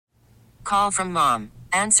call from mom.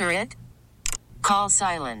 Answer it. Call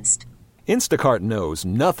silenced. Instacart knows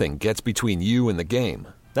nothing gets between you and the game.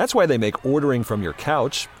 That's why they make ordering from your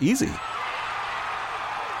couch easy.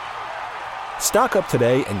 Stock up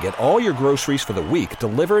today and get all your groceries for the week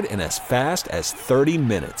delivered in as fast as 30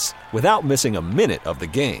 minutes without missing a minute of the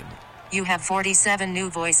game. You have 47 new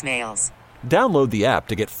voicemails. Download the app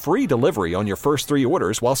to get free delivery on your first 3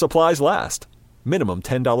 orders while supplies last. Minimum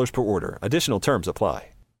 $10 per order. Additional terms apply.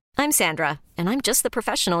 I'm Sandra, and I'm just the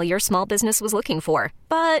professional your small business was looking for.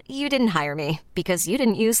 But you didn't hire me because you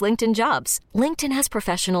didn't use LinkedIn Jobs. LinkedIn has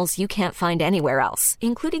professionals you can't find anywhere else,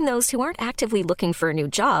 including those who aren't actively looking for a new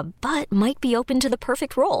job, but might be open to the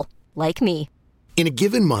perfect role, like me. In a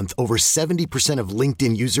given month, over 70% of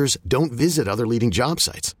LinkedIn users don't visit other leading job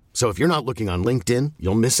sites. So if you're not looking on LinkedIn,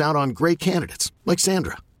 you'll miss out on great candidates like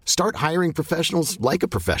Sandra. Start hiring professionals like a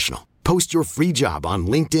professional. Post your free job on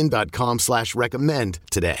linkedin.com/recommend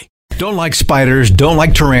today. Don't like spiders, don't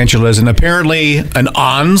like tarantulas, and apparently an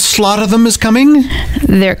onslaught of them is coming?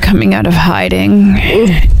 They're coming out of hiding,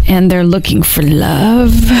 and they're looking for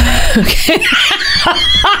love. Okay.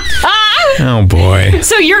 Oh, boy.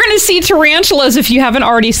 So you're going to see tarantulas if you haven't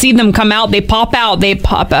already seen them come out. They pop out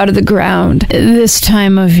of the ground this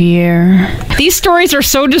time of year. These stories are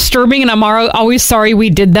so disturbing, and I'm always sorry we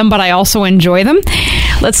did them, but I also enjoy them.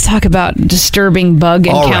 Let's talk about disturbing bug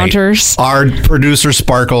encounters. Right. Our producer,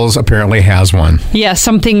 Sparkles, apparently has one. Yeah,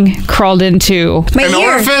 something crawled into my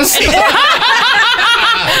ear. Orifice?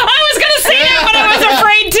 I was going to say it, but I was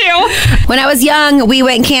afraid to. When I was young, we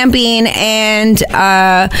went camping, and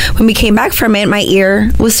when we came back from it, my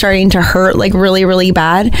ear was starting to hurt, like really, really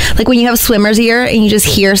bad. Like when you have swimmer's ear and you just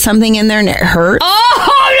hear something in there and it hurts.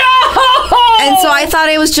 Oh, no! And so I thought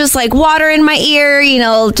it was just like water in my ear,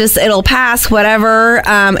 just it'll pass, whatever.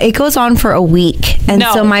 It goes on for a week. And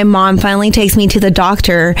so my mom finally takes me to the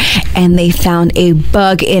doctor, and they found a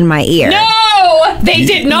bug in my ear. No! They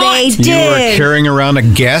did not. They did. You were carrying around a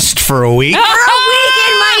guest for a week? For a week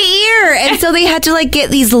in my ear. And so they had to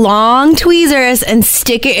get these long tweezers and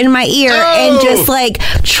stick it in my ear and just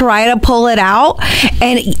try to pull it out.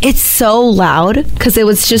 And it's so loud because it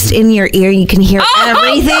was just in your ear. You can hear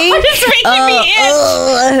everything. It's making me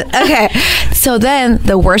itch. Okay. So then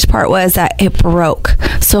the worst part was that it broke.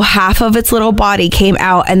 So half of its little body came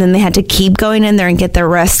out, and then they had to keep going in there and get the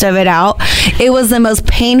rest of it out. It was the most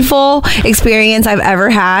painful experience I've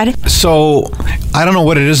ever had. So I don't know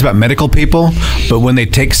what it is about medical people, but when they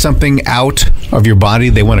take something out of your body,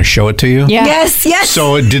 they want to show it to you? Yeah. Yes.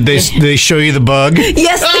 So did they show you the bug?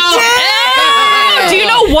 Yes, they did. Do you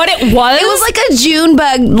know what it was? It was like a June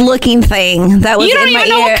bug looking thing that was in my ear. You don't even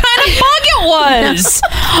know what kind of bug it was.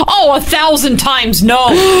 Oh, 1,000 times no.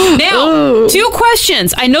 Now, 2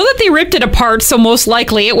 questions. I know that they ripped it apart, so most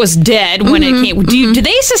likely it was dead when it came. Do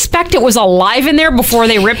they suspect it was alive in there before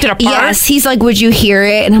they ripped it apart? Yes. He's like, would you hear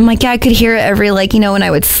it? And I'm like, yeah, I could hear it every, when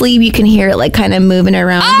I would sleep, you can hear it kind of moving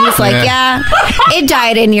around. He's like, yeah, it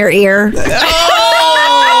died in your ear. Oh!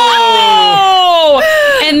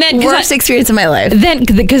 And then worst experience of my life. Then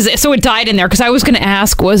so it died in there, because I was going to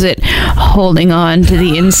ask, was it holding on to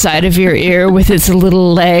the inside of your ear with its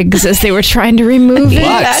little legs as they were trying to remove it?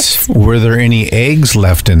 What? Were there any eggs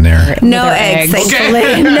left in there? No eggs, thankfully.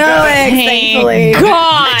 Okay. No eggs, thankfully.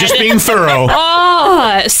 God. Just being thorough.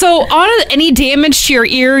 So on any damage to your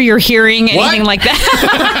ear, your hearing, anything like that?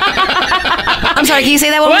 I'm sorry, can you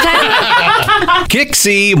say that one more time?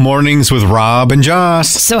 Kixie, Mornings with Rob and Joss.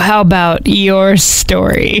 So how about your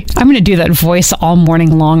story? I'm going to do that voice all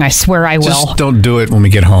morning long. I swear I will. Just don't do it when we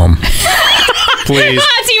get home. Please.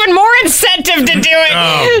 That's even more incentive to do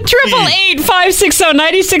it.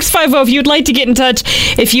 888-560-9650 if you'd like to get in touch.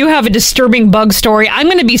 If you have a disturbing bug story, I'm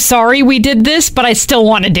going to be sorry we did this, but I still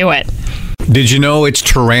want to do it. Did you know it's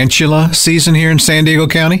tarantula season here in San Diego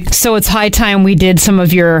County? So it's high time we did some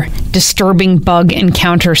of your disturbing bug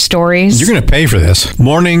encounter stories. You're going to pay for this.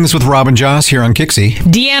 Mornings with Rob and Joss here on Kixie.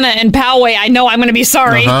 Deanna and Poway, I know I'm going to be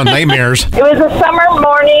sorry. Nightmares. It was a summer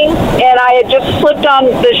morning, and I had just slipped on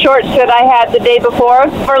the shorts that I had the day before.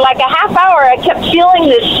 For like a half hour, I kept feeling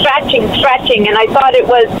this scratching, and I thought it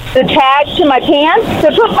was the tag to my pants. So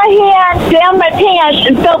I put my hand down my pants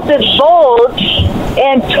and felt this bulge,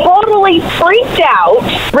 and totally freaked out,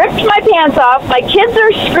 ripped my pants off. My kids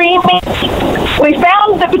are screaming. We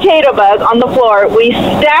found the potato bug on the floor. We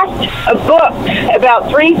stacked a book about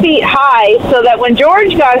 3 feet high so that when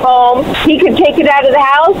George got home, he could take it out of the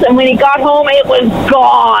house, and when he got home, it was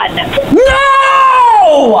gone.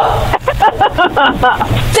 No!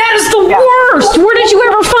 That is the worst! Where did you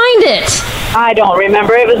ever find it? I don't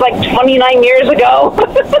remember. It was like 29 years ago.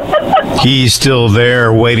 He's still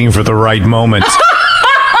there waiting for the right moment.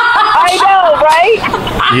 I know.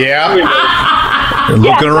 Yeah. They're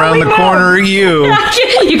looking around the corner at you.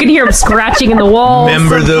 You can hear them scratching in the walls.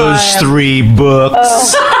 Remember those 3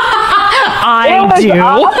 books? I do.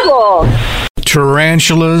 Awful.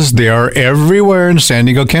 Tarantulas, they are everywhere in San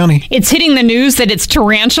Diego County. It's hitting the news that it's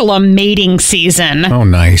tarantula mating season. Oh,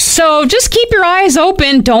 nice. So just keep your eyes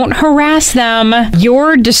open. Don't harass them.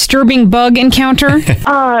 Your disturbing bug encounter?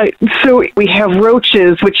 So we have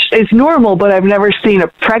roaches, which is normal, but I've never seen a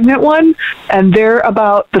pregnant one, and they're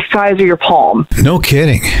about the size of your palm. No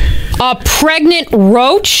kidding. A pregnant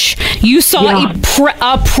roach? You saw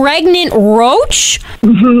a pregnant roach?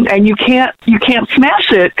 Mm-hmm. And you can't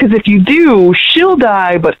smash it, because if you do, she'll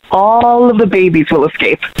die, but all of the babies will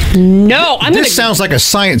escape. No, This sounds like a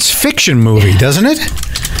science fiction movie, doesn't it?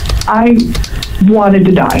 I wanted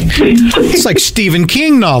to die. It's like Stephen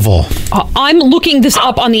King novel. I'm looking this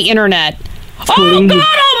up on the internet. Please. Oh,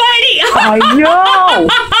 God almighty! I know!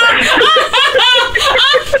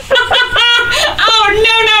 Oh,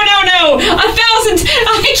 no. 1,000.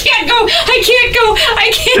 I can't go.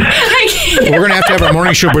 We're going to have our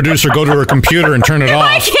morning show producer go to her computer and turn it off.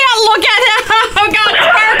 I can't look at it. Oh, God,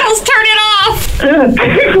 Sparkles, turn it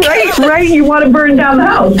off. Right. You want to burn down the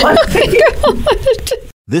house.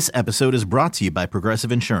 This episode is brought to you by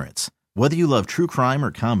Progressive Insurance. Whether you love true crime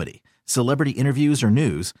or comedy, celebrity interviews or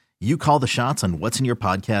news, you call the shots on what's in your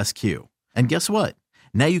podcast queue. And guess what?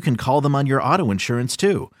 Now you can call them on your auto insurance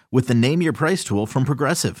too with the Name Your Price tool from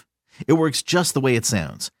Progressive. It works just the way it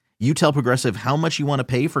sounds. You tell Progressive how much you want to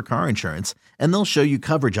pay for car insurance, and they'll show you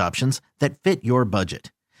coverage options that fit your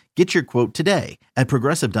budget. Get your quote today at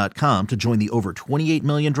Progressive.com to join the over 28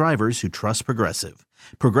 million drivers who trust Progressive.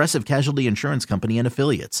 Progressive Casualty Insurance Company and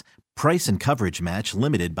Affiliates. Price and coverage match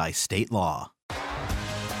limited by state law.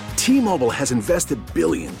 T-Mobile has invested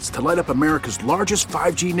billions to light up America's largest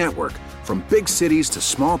 5G network, from big cities to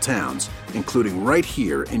small towns, including right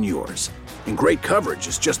here in yours. And great coverage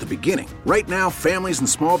is just the beginning. Right now, families and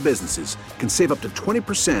small businesses can save up to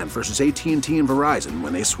 20% versus AT&T and Verizon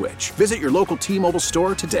when they switch. Visit your local T-Mobile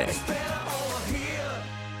store today.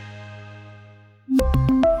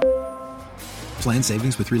 Plan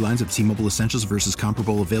savings with 3 lines of T-Mobile Essentials versus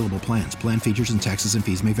comparable available plans. Plan features and taxes and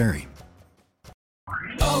fees may vary.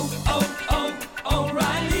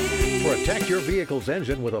 Protect your vehicle's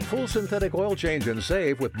engine with a full synthetic oil change and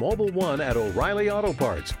save with Mobil 1 at O'Reilly Auto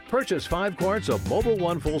Parts. Purchase 5 quarts of Mobil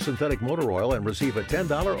 1 full synthetic motor oil and receive a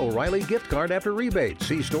 $10 O'Reilly gift card after rebate.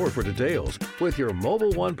 See store for details. With your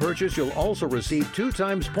Mobil 1 purchase, you'll also receive 2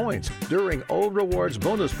 times points during O Rewards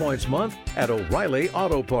Bonus Points Month at O'Reilly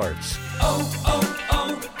Auto Parts.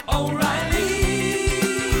 O'Reilly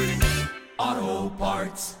Auto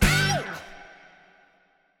Parts.